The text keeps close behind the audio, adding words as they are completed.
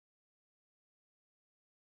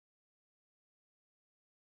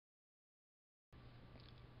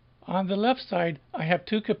On the left side, I have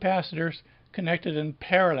two capacitors connected in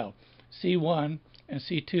parallel, C1 and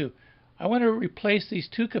C2. I want to replace these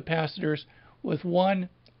two capacitors with one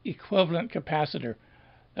equivalent capacitor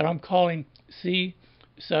that I'm calling C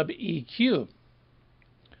sub EQ.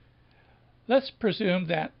 Let's presume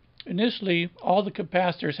that initially all the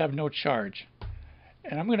capacitors have no charge,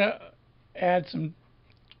 and I'm going to add some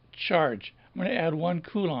charge. I'm going to add 1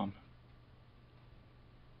 coulomb,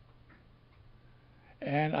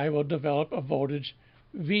 and I will develop a voltage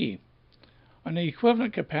V. On the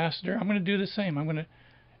equivalent capacitor, I'm going to do the same. I'm going to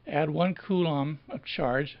add 1 coulomb of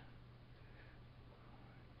charge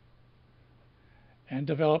and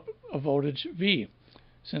develop a voltage V.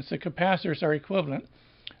 Since the capacitors are equivalent,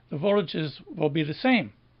 the voltages will be the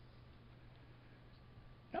same.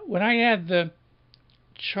 Now, when I add the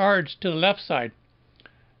charge to the left side,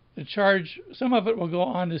 the charge, some of it will go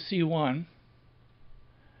on to C1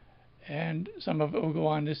 and some of it will go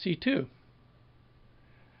on to C2.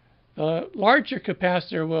 The larger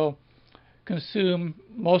capacitor will consume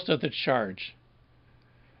most of the charge.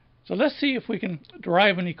 So let's see if we can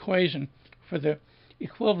derive an equation for the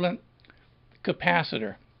equivalent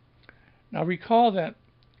capacitor. Now recall that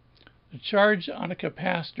the charge on a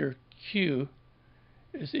capacitor Q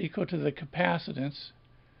is equal to the capacitance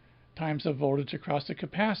times the voltage across the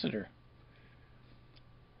capacitor.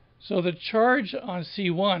 So the charge on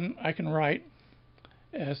C1 I can write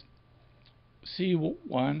as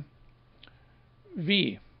C1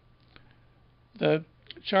 V. The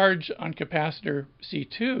charge on capacitor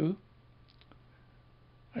C2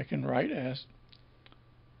 I can write as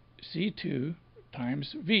C2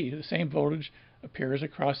 times V. The same voltage appears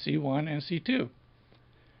across C1 and C2.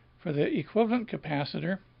 For the equivalent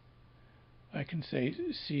capacitor, I can say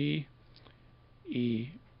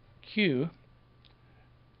CEQ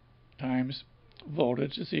times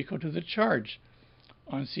voltage is equal to the charge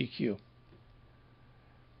on CQ.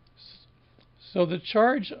 So the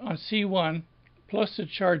charge on C1 plus the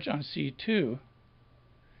charge on C2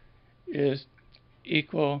 is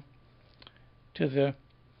equal to the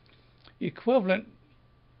equivalent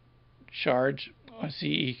charge on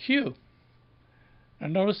CEQ. Now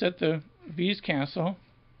notice that the V's cancel.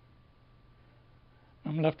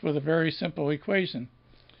 I'm left with a very simple equation.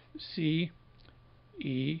 CEQ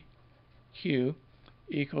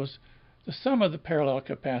equals the sum of the parallel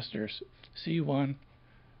capacitors, C1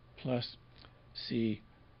 plus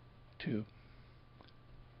C2.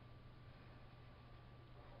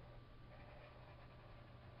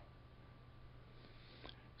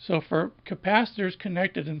 So for capacitors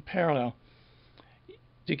connected in parallel,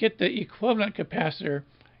 to get the equivalent capacitor,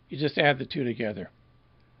 you just add the two together.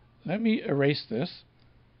 Let me erase this.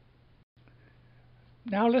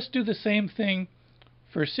 Now let's do the same thing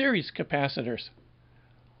for series capacitors.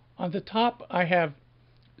 On the top, I have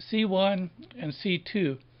C1 and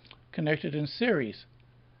C2 connected in series.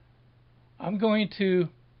 I'm going to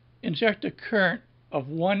inject a current of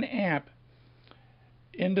 1 amp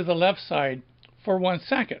into the left side for 1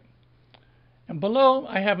 second. And below,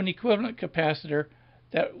 I have an equivalent capacitor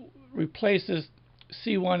that replaces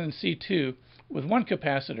C1 and C2 with one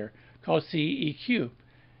capacitor called CEQ.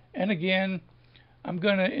 And again, I'm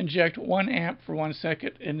going to inject 1 amp for 1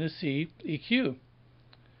 second into CEQ.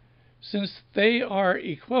 Since they are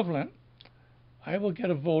equivalent, I will get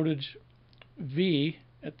a voltage V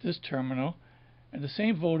at this terminal and the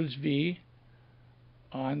same voltage V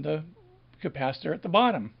on the capacitor at the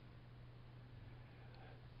bottom.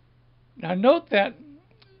 Now note that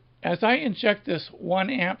as I inject this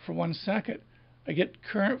 1 amp for 1 second, I get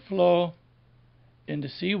current flow into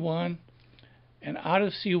C1 and out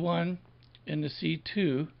of C1 into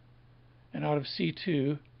C2 and out of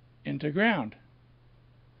C2 into ground.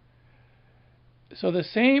 So the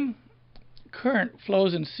same current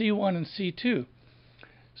flows in C1 and C2.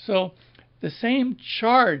 So the same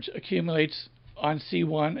charge accumulates on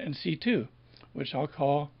C1 and C2, which I'll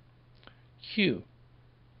call Q,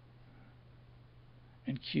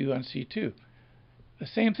 and Q on C2. The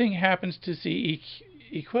same thing happens to CE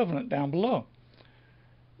equivalent down below.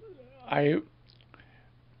 I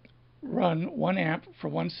run 1 amp for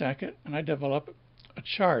 1 second and I develop a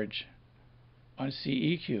charge on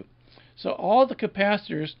CEQ. So all the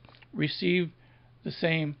capacitors receive the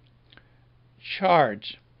same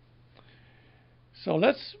charge. So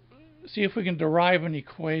let's see if we can derive an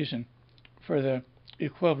equation for the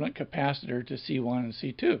equivalent capacitor to C1 and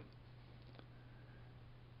C2.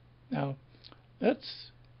 Now,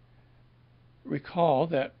 let's recall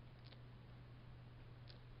that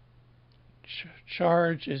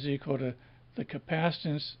charge is equal to the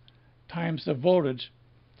capacitance times the voltage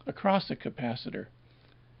across the capacitor.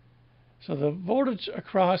 So the voltage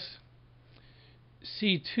across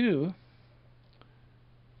C2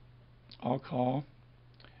 I'll call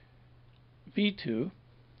V2,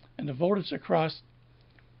 and the voltage across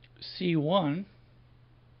C1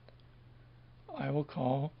 I will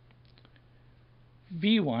call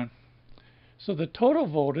V1. So the total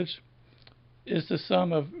voltage is the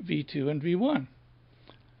sum of V2 and V1.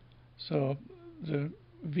 So the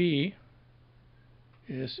V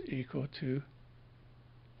is equal to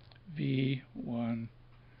V1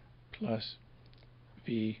 plus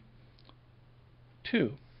V2.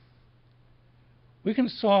 We can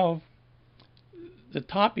solve the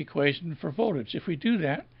top equation for voltage. If we do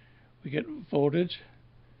that, we get voltage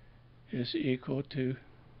is equal to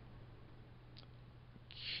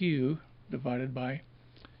Q divided by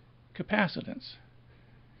capacitance.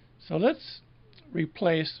 So let's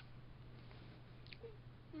replace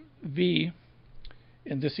V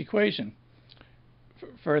in this equation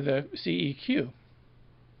for the CEQ.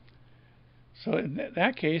 So in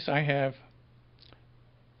that case, I have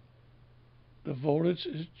the voltage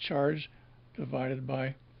is charge divided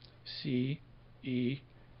by CEQ,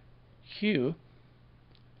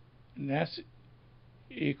 and that's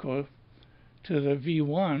equal to the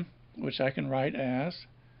V1, which I can write as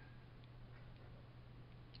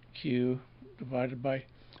Q divided by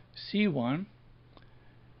C1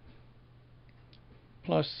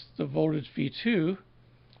 plus the voltage V2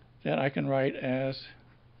 that I can write as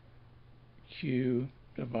Q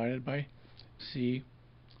divided by C2.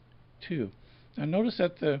 Now notice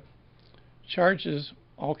that the charges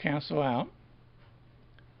all cancel out,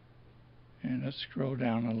 and let's scroll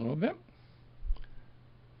down a little bit,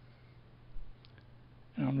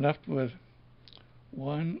 and I'm left with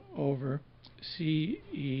 1 over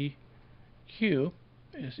CEQ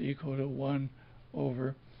is equal to 1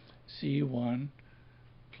 over C1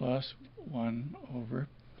 plus 1 over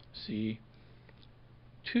C2.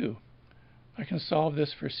 I can solve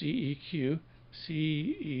this for CEQ.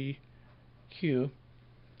 CEQ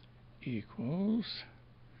equals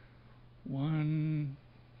 1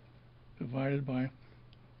 divided by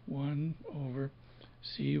 1 over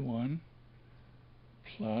C1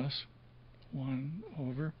 plus 1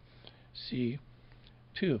 over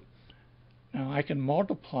C2. Now I can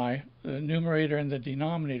multiply the numerator and the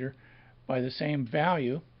denominator by the same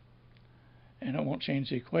value, and it won't change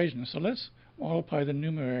the equation. So let's multiply the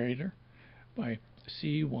numerator by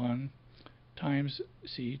C1 times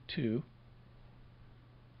C2,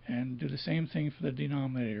 and do the same thing for the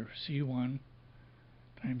denominator, C1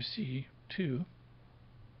 times C2,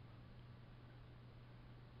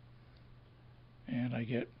 and I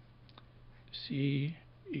get C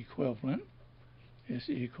equivalent is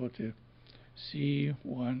equal to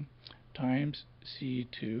C1 times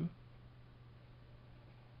C2.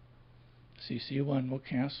 C1 will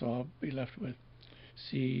cancel. I'll be left with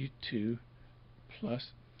C2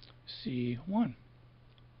 plus C1.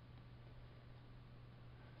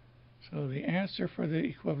 So the answer for the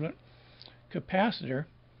equivalent capacitor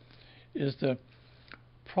is the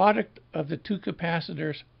product of the two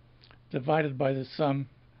capacitors divided by the sum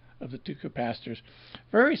of the two capacitors.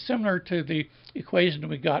 Very similar to the equation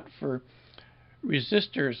we got for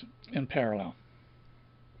resistors in parallel.